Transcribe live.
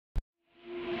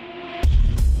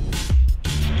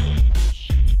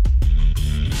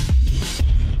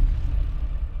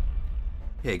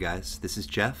Hey guys, this is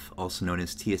Jeff, also known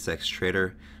as TSX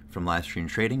Trader from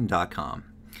LiveStreamTrading.com.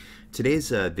 Today's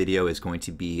video is going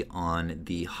to be on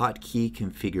the hotkey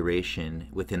configuration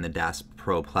within the DAS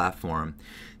Pro platform.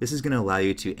 This is going to allow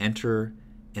you to enter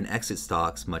and exit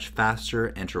stocks much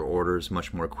faster, enter orders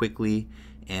much more quickly,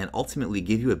 and ultimately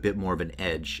give you a bit more of an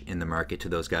edge in the market to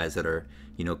those guys that are,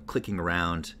 clicking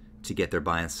around to get their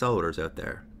buy and sell orders out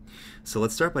there. So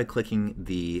let's start by clicking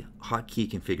the hotkey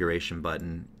configuration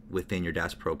button within your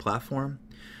DAS Pro platform.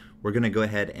 We're going to go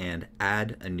ahead and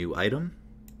add a new item,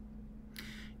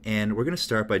 and we're going to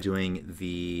start by doing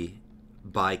the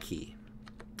buy key.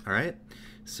 All right,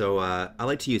 so I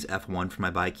like to use F1 for my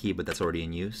buy key, but that's already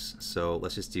in use, so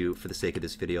let's just do, for the sake of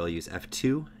this video, I'll use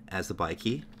F2 as the buy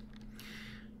key.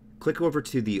 Click over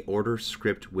to the order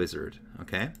script wizard.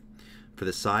 Okay, for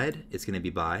the side it's going to be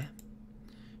buy.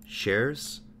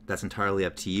 Shares, that's entirely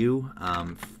up to you.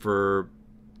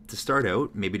 To start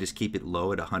out, maybe just keep it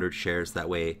low at 100 shares. That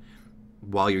way,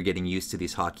 while you're getting used to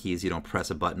these hotkeys, you don't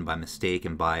press a button by mistake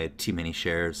and buy too many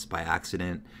shares by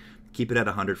accident. Keep it at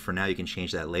 100 for now. You can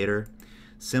change that later.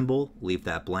 Symbol, leave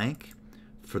that blank.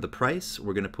 For the price,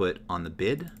 we're going to put on the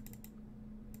bid.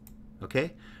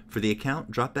 Okay. For the account,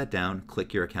 drop that down.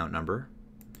 Click your account number.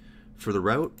 For the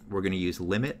route, we're going to use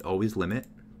limit. Always limit.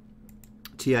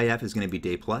 TIF is going to be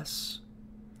day plus.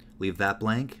 Leave that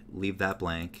blank. Leave that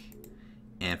blank.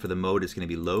 And for the mode, it's going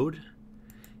to be load,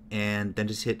 and then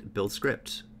just hit build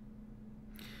script.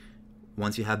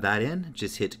 Once you have that in,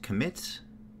 just hit commit,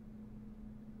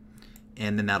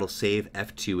 and then that'll save.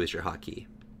 F2 as your hotkey.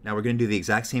 Now we're going to do the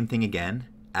exact same thing again.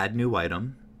 Add new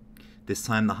item. This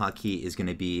time the hotkey is going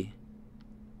to be,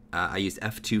 I used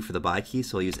F2 for the buy key,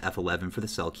 so I'll use F11 for the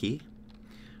sell key.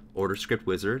 Order script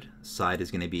wizard, side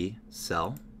is going to be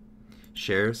sell.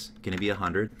 Shares, going to be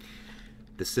 100.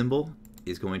 The symbol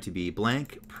is going to be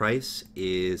blank. Price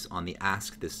is on the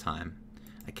ask this time.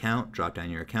 Account, drop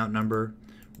down your account number.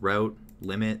 Route,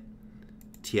 limit.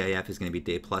 TIF is going to be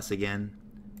day plus again.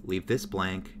 Leave this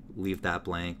blank, leave that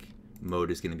blank.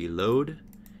 Mode is going to be load,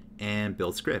 and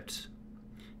build script.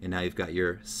 And now you've got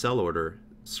your sell order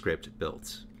script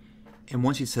built. And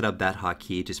once you set up that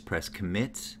hotkey, just press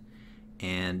commit,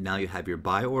 and now you have your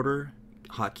buy order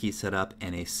hotkey set up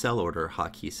and a sell order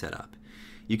hotkey set up.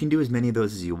 You can do as many of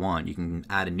those as you want. You can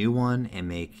add a new one and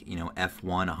make, F1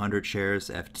 100 shares,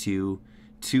 F2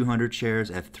 200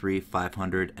 shares, F3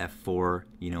 500,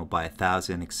 F4 by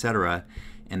 1,000, etc.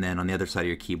 And then on the other side of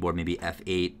your keyboard, maybe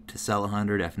F8 to sell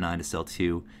 100, F9 to sell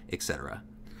 2, etc.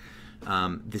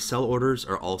 The sell orders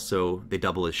are also, they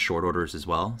double as short orders as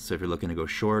well. So if you're looking to go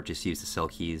short, just use the sell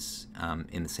keys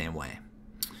in the same way.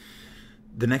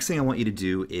 The next thing I want you to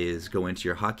do is go into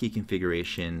your hotkey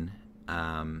configuration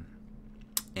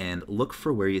and look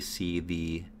for where you see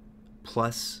the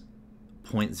plus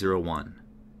 0.01,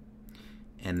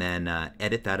 and then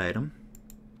edit that item.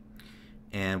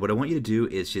 And what I want you to do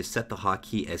is just set the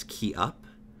hotkey as key up.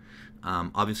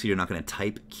 Obviously you're not going to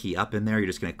type key up in there, you're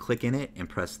just going to click in it and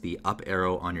press the up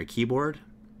arrow on your keyboard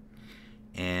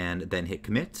and then hit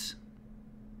commit.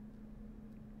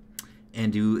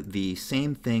 And do the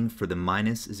same thing for the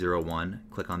 -01.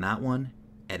 Click on that one,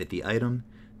 edit the item.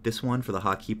 This one, for the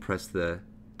hotkey, press the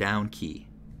down key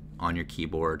on your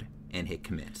keyboard and hit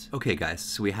commit. Okay guys,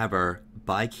 so we have our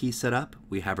buy key set up,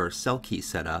 we have our sell key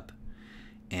set up,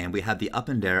 and we have the up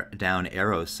and down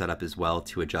arrows set up as well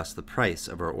to adjust the price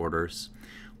of our orders.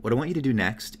 What I want you to do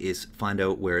next is find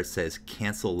out where it says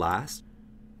cancel last.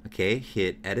 Okay,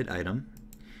 hit edit item.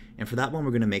 And for that one,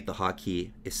 we're going to make the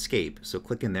hotkey escape. So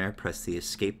click in there, press the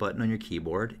escape button on your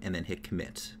keyboard, and then hit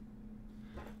commit.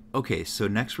 Okay, so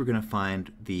next we're going to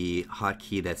find the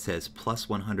hotkey that says plus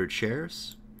 100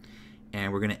 shares,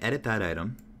 and we're going to edit that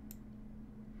item.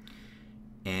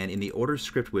 And in the order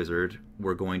script wizard,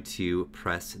 we're going to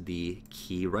press the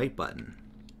key right button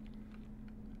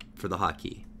for the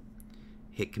hotkey.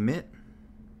 Hit commit.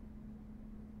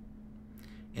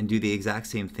 And do the exact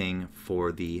same thing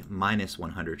for the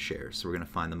 -100 shares. So we're going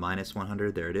to find the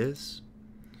 -100, there it is.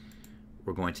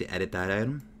 We're going to edit that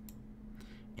item.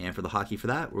 And for the hotkey for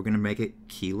that, we're going to make it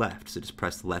key left. So just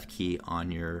press the left key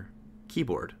on your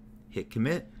keyboard. Hit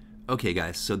commit. Okay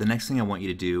guys, so the next thing I want you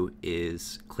to do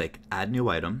is click add new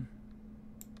item.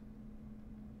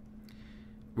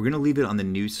 We're going to leave it on the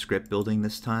new script building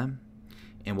this time.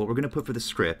 And what we're going to put for the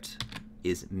script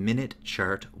is minute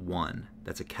chart 1.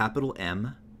 That's a capital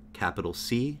M, capital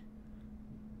C,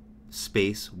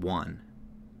 space 1.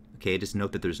 Okay, just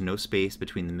note that there's no space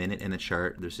between the minute and the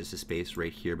chart. There's just a space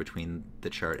right here between the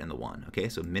chart and the 1. Okay,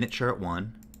 so minute chart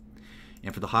 1.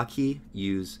 And for the hotkey,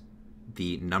 use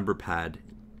the number pad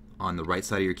on the right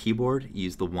side of your keyboard,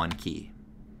 use the 1 key.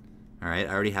 All right,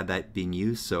 I already have that being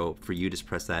used, so for you, just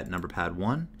press that number pad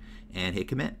 1 and hit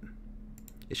commit.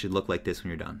 It should look like this when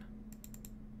you're done.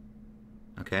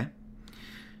 Okay?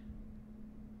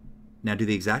 Now do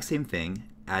the exact same thing,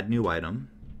 add new item,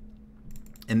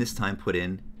 and this time put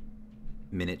in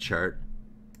minute chart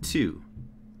 2.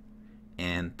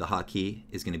 And the hotkey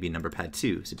is going to be number pad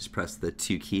 2. So just press the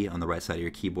 2 key on the right side of your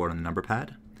keyboard on the number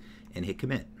pad and hit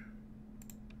commit.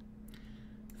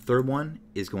 Third one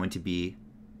is going to be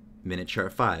minute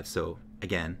chart 5. So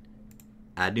again,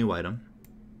 add new item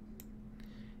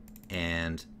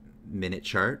and minute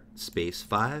chart space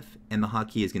 5, and the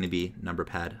hotkey is going to be number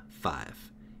pad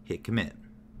 5. Hit commit.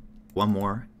 One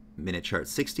more, minute chart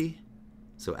 60.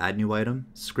 So add new item,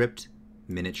 script,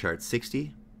 minute chart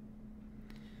 60.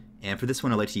 And for this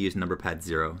one, I like to use number pad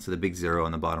 0, so the big 0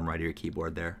 on the bottom right of your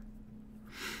keyboard there.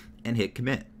 And hit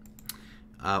commit.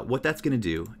 What that's going to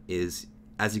do is,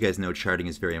 as you guys know, charting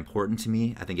is very important to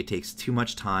me. I think it takes too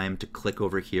much time to click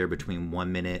over here between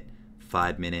 1 minute,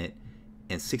 5 minute,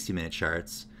 and 60-minute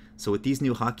charts. So with these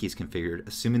new hotkeys configured,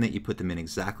 assuming that you put them in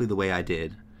exactly the way I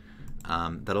did,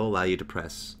 that'll allow you to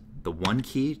press the 1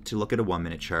 key to look at a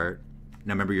 1-minute chart.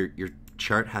 Now remember, your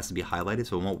chart has to be highlighted,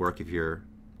 so it won't work if your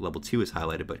level 2 is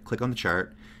highlighted, but click on the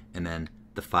chart, and then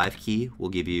the 5 key will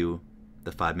give you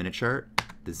the 5-minute chart,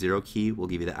 the 0 key will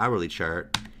give you the hourly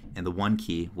chart, and the 1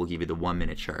 key will give you the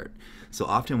 1-minute chart. So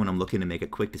often when I'm looking to make a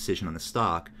quick decision on a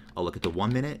stock, I'll look at the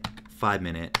 1 minute, 5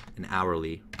 minute, and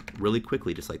hourly really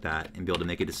quickly, just like that, and be able to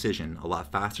make a decision a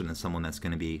lot faster than someone that's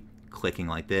going to be clicking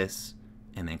like this,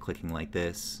 and then clicking like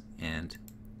this, and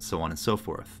so on and so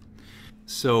forth.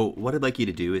 So what I'd like you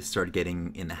to do is start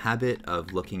getting in the habit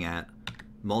of looking at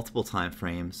multiple time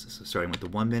frames. So starting with the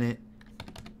 1 minute,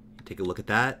 take a look at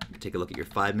that, take a look at your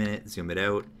 5 minute, zoom it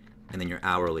out, and then your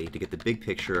hourly to get the big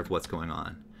picture of what's going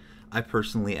on. I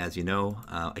personally, as you know,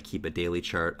 I keep a daily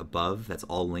chart above that's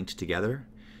all linked together.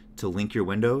 To link your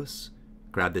windows,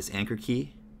 grab this anchor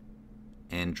key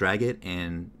and drag it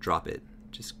and drop it.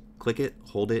 Just click it,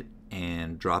 hold it,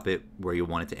 and drop it where you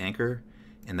want it to anchor,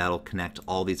 and that'll connect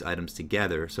all these items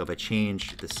together. So if I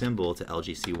change the symbol to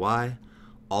LGCY,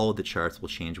 all of the charts will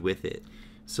change with it.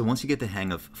 So once you get the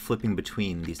hang of flipping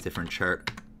between these different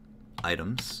chart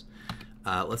items,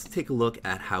 let's take a look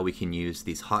at how we can use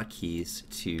these hotkeys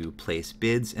to place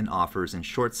bids and offers and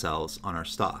short sells on our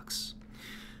stocks.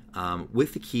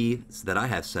 With the keys that I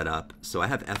have set up, so I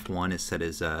have F1 is set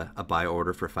as a buy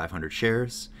order for 500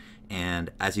 shares,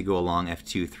 and as you go along,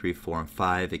 F2, 3, 4, and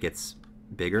 5, it gets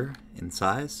bigger in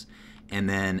size, and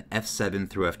then F7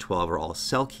 through F12 are all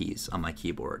sell keys on my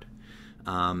keyboard.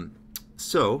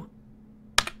 So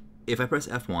if I press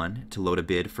F1 to load a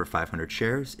bid for 500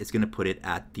 shares, it's going to put it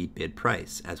at the bid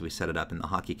price as we set it up in the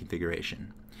hotkey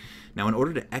configuration. Now in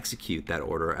order to execute that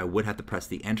order, I would have to press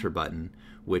the enter button,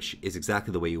 which is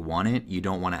exactly the way you want it. You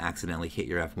don't want to accidentally hit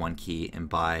your F1 key and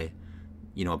buy,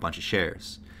 a bunch of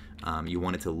shares. You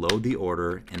want it to load the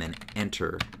order, and then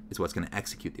enter is what's going to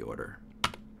execute the order.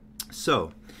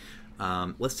 So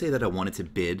let's say that I wanted to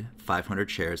bid 500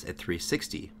 shares at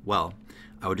 360. Well,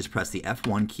 I would just press the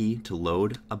F1 key to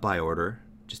load a buy order.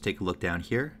 Just take a look down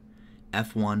here.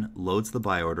 F1 loads the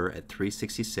buy order at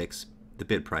 366, the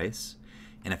bid price.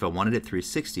 And if I wanted it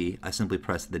 360, I simply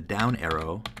press the down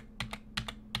arrow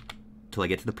till I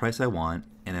get to the price I want,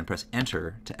 and then press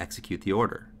enter to execute the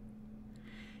order.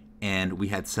 And we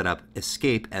had set up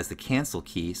escape as the cancel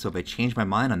key, so if I change my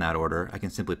mind on that order, I can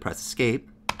simply press escape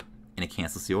and it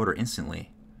cancels the order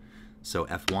instantly. So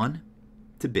F1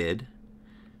 to bid,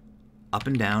 up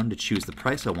and down to choose the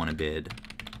price I want to bid,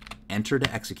 enter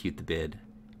to execute the bid,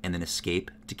 and then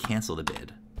escape to cancel the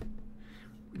bid.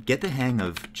 Get the hang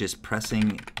of just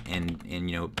pressing and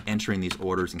entering these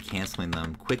orders and canceling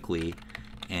them quickly,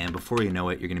 and before you know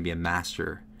it, you're going to be a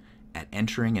master at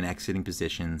entering and exiting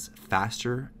positions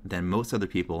faster than most other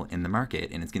people in the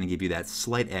market, and it's going to give you that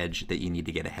slight edge that you need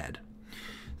to get ahead.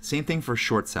 Same thing for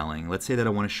short selling. Let's say that I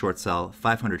want to short sell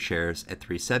 500 shares at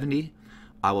 370.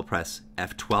 I will press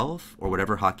F12 or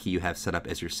whatever hotkey you have set up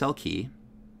as your sell key,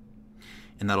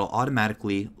 and that'll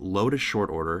automatically load a short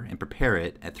order and prepare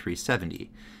it at 370.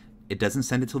 It doesn't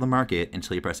send it to the market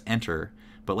until you press enter,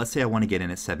 but let's say I want to get in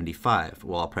at 75.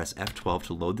 Well, I'll press F12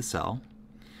 to load the sell,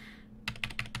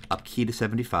 up key to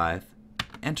 75,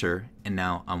 enter, and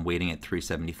now I'm waiting at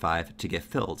 375 to get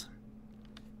filled.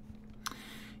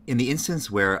 In the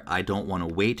instance where I don't want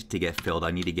to wait to get filled,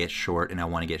 I need to get short and I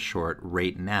want to get short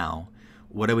right now,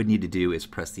 what I would need to do is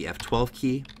press the F12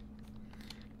 key,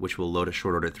 which will load a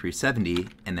short order at 370,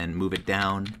 and then move it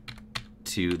down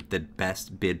to the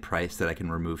best bid price that I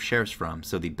can remove shares from.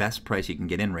 So the best price you can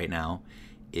get in right now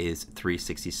is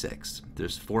 366.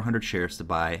 There's 400 shares to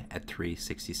buy at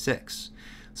 366.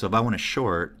 So if I want to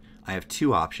short, I have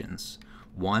two options.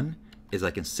 One is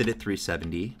I can sit at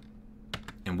 370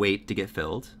 and wait to get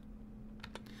filled.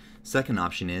 Second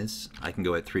option is I can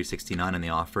go at 369 on the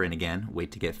offer and again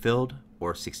wait to get filled,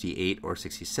 or 68 or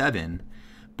 67,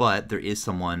 but there is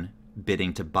someone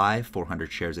bidding to buy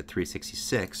 400 shares at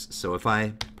 366. So if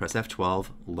I press F12,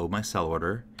 load my sell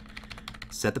order,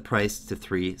 set the price to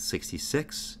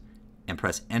 366, and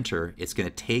press enter, it's going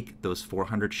to take those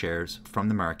 400 shares from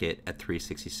the market at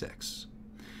 366.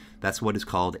 That's what is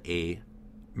called a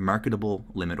marketable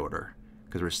limit order.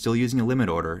 Because we're still using a limit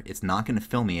order, it's not going to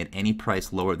fill me at any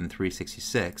price lower than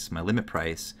 366, my limit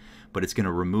price, but it's going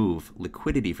to remove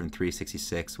liquidity from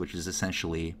 366, which is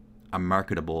essentially a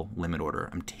marketable limit order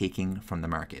I'm taking from the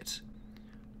market.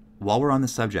 While we're on the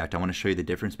subject, I want to show you the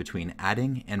difference between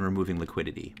adding and removing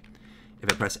liquidity.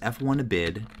 If I press F1 to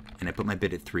bid, and I put my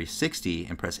bid at 360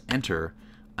 and press enter,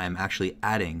 I'm actually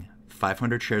adding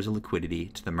 500 shares of liquidity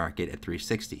to the market at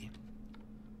 360.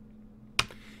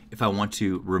 If I want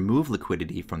to remove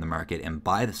liquidity from the market and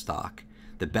buy the stock,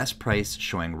 the best price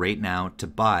showing right now to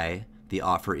buy the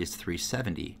offer is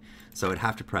 370. So I'd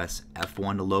have to press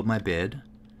F1 to load my bid,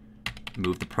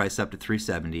 move the price up to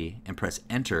 370, and press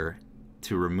enter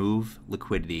to remove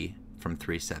liquidity from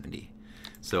 370.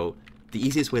 So the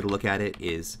easiest way to look at it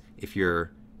is if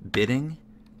you're bidding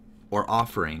or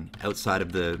offering outside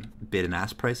of the bid and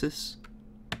ask prices,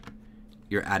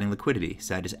 you're adding liquidity.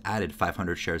 So I just added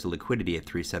 500 shares of liquidity at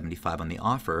 375 on the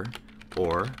offer,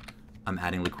 or I'm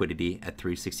adding liquidity at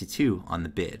 362 on the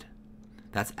bid.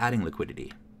 That's adding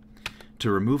liquidity.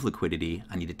 To remove liquidity,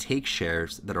 I need to take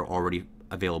shares that are already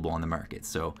available on the market.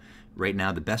 So right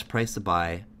now, the best price to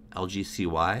buy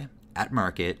LGCY at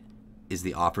market is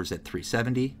the offers at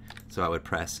 370. So I would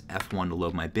press F1 to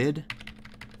load my bid.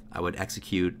 I would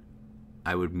execute.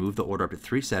 I would move the order up to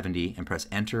 370 and press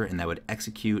enter, and that would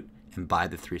execute and buy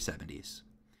the 370s.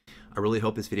 I really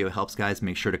hope this video helps, guys.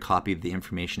 Make sure to copy the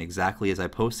information exactly as I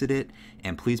posted it,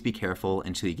 and please be careful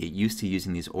until you get used to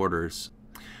using these orders.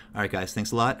 All right, guys,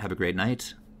 thanks a lot. Have a great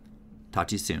night. Talk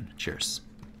to you soon. Cheers.